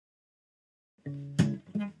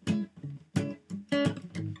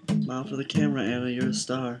Smile for the camera, Anna, you're a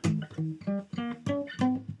star.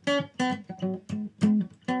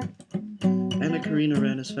 Anna Karina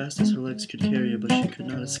ran as fast as her legs could carry her, but she could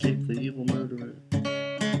not escape the evil murderer.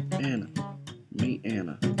 Anna. Meet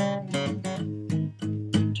Anna.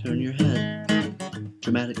 Turn your head.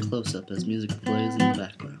 Dramatic close-up as music plays in the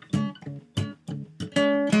background.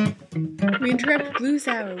 We interrupt Blues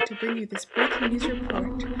Hour to bring you this breaking news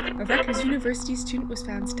report. A Rutgers University student was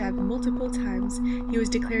found stabbed multiple times. He was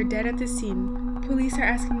declared dead at the scene. Police are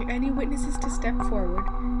asking any witnesses to step forward.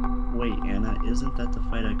 Wait, Anna, isn't that the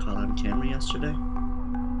fight I caught on camera yesterday?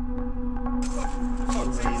 What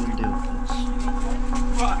do I even do with this?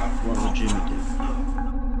 What would Jimmy do?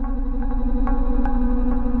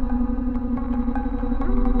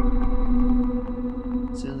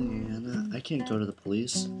 Silly Anna, I can't go to the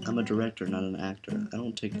police. I'm a director, not an actor. I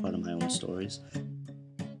don't take part in my own stories.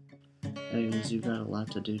 Anyways, you've got a lot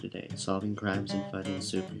to do today, solving crimes and fighting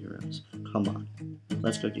superheroes. Come on,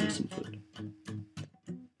 let's go get you some food.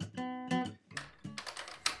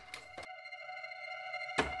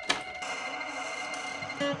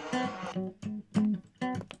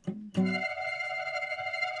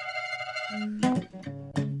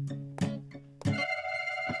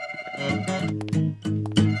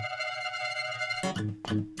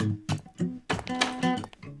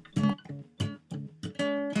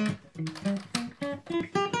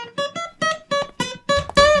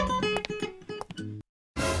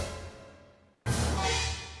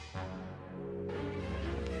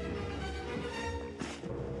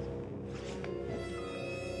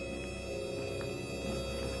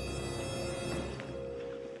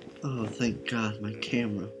 Oh, thank God, my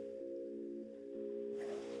camera.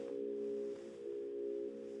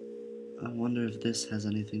 I wonder if this has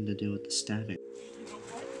anything to do with the stabbing.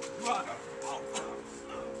 Oh,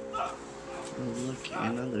 look,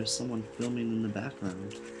 Anna, there's someone filming in the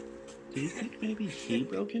background. Do you think maybe he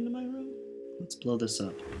broke into my room? Let's blow this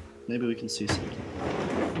up. Maybe we can see something.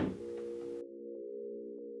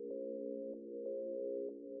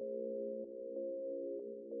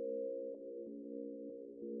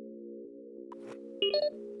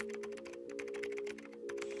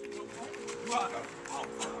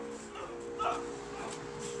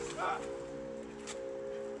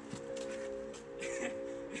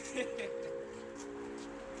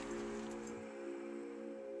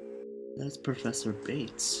 That's Professor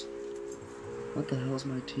Bates. What the hell is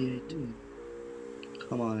my TA doing?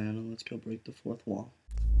 Come on, Anna, let's go break the fourth wall.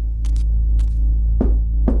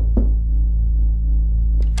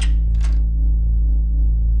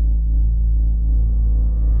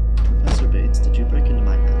 Professor Bates, did you break into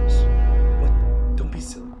my house? What? Don't be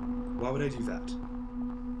silly. Why would I do that?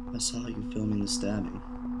 I saw you filming the stabbing.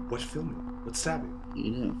 What filming? What stabbing?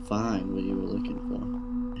 You didn't find what you were looking for.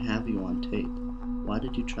 I have you on tape. Why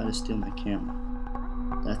did you try to steal my camera?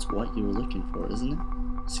 That's what you were looking for, isn't it?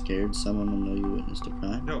 Scared someone will know you witnessed a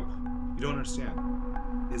crime? No, you don't understand.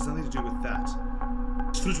 It has nothing to do with that.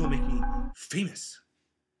 This footage will make me famous.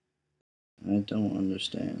 I don't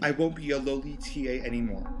understand. I won't be a lowly TA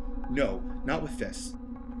anymore. No, not with this.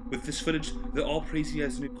 With this footage, they'll all praise you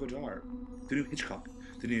as the new Godard, the new Hitchcock,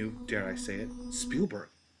 the new, dare I say it, Spielberg.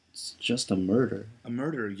 It's just a murder. A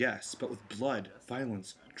murder, yes, but with blood,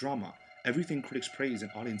 violence, drama. Everything critics praise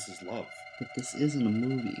and audiences love. But this isn't a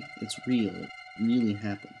movie. It's real. It really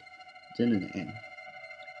happened. Didn't it, Anna?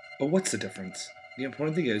 But what's the difference? The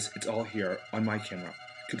important thing is, it's all here, on my camera.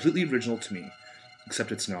 Completely original to me.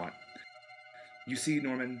 Except it's not. You see,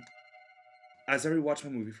 Norman, as I rewatched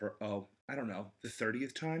my movie for, I don't know, the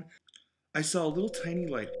 30th time, I saw a little tiny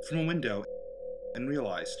light from a window and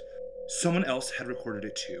realized someone else had recorded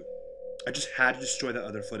it too. I just had to destroy that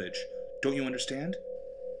other footage. Don't you understand?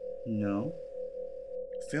 No.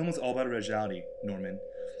 Film is all about originality, Norman.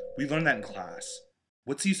 We learned that in class.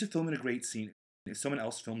 What's the use of filming a great scene if someone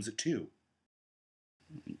else films it too?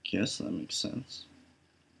 I guess that makes sense.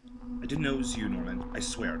 I didn't know it was you, Norman. I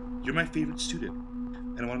swear. You're my favorite student,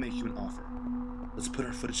 and I want to make you an offer. Let's put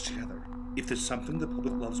our footage together. If there's something the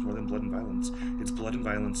public loves more than blood and violence, it's blood and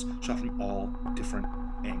violence shot from all different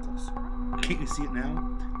angles. Can't you see it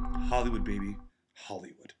now? Hollywood, baby.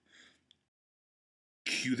 Hollywood.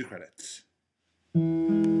 Cue the credits.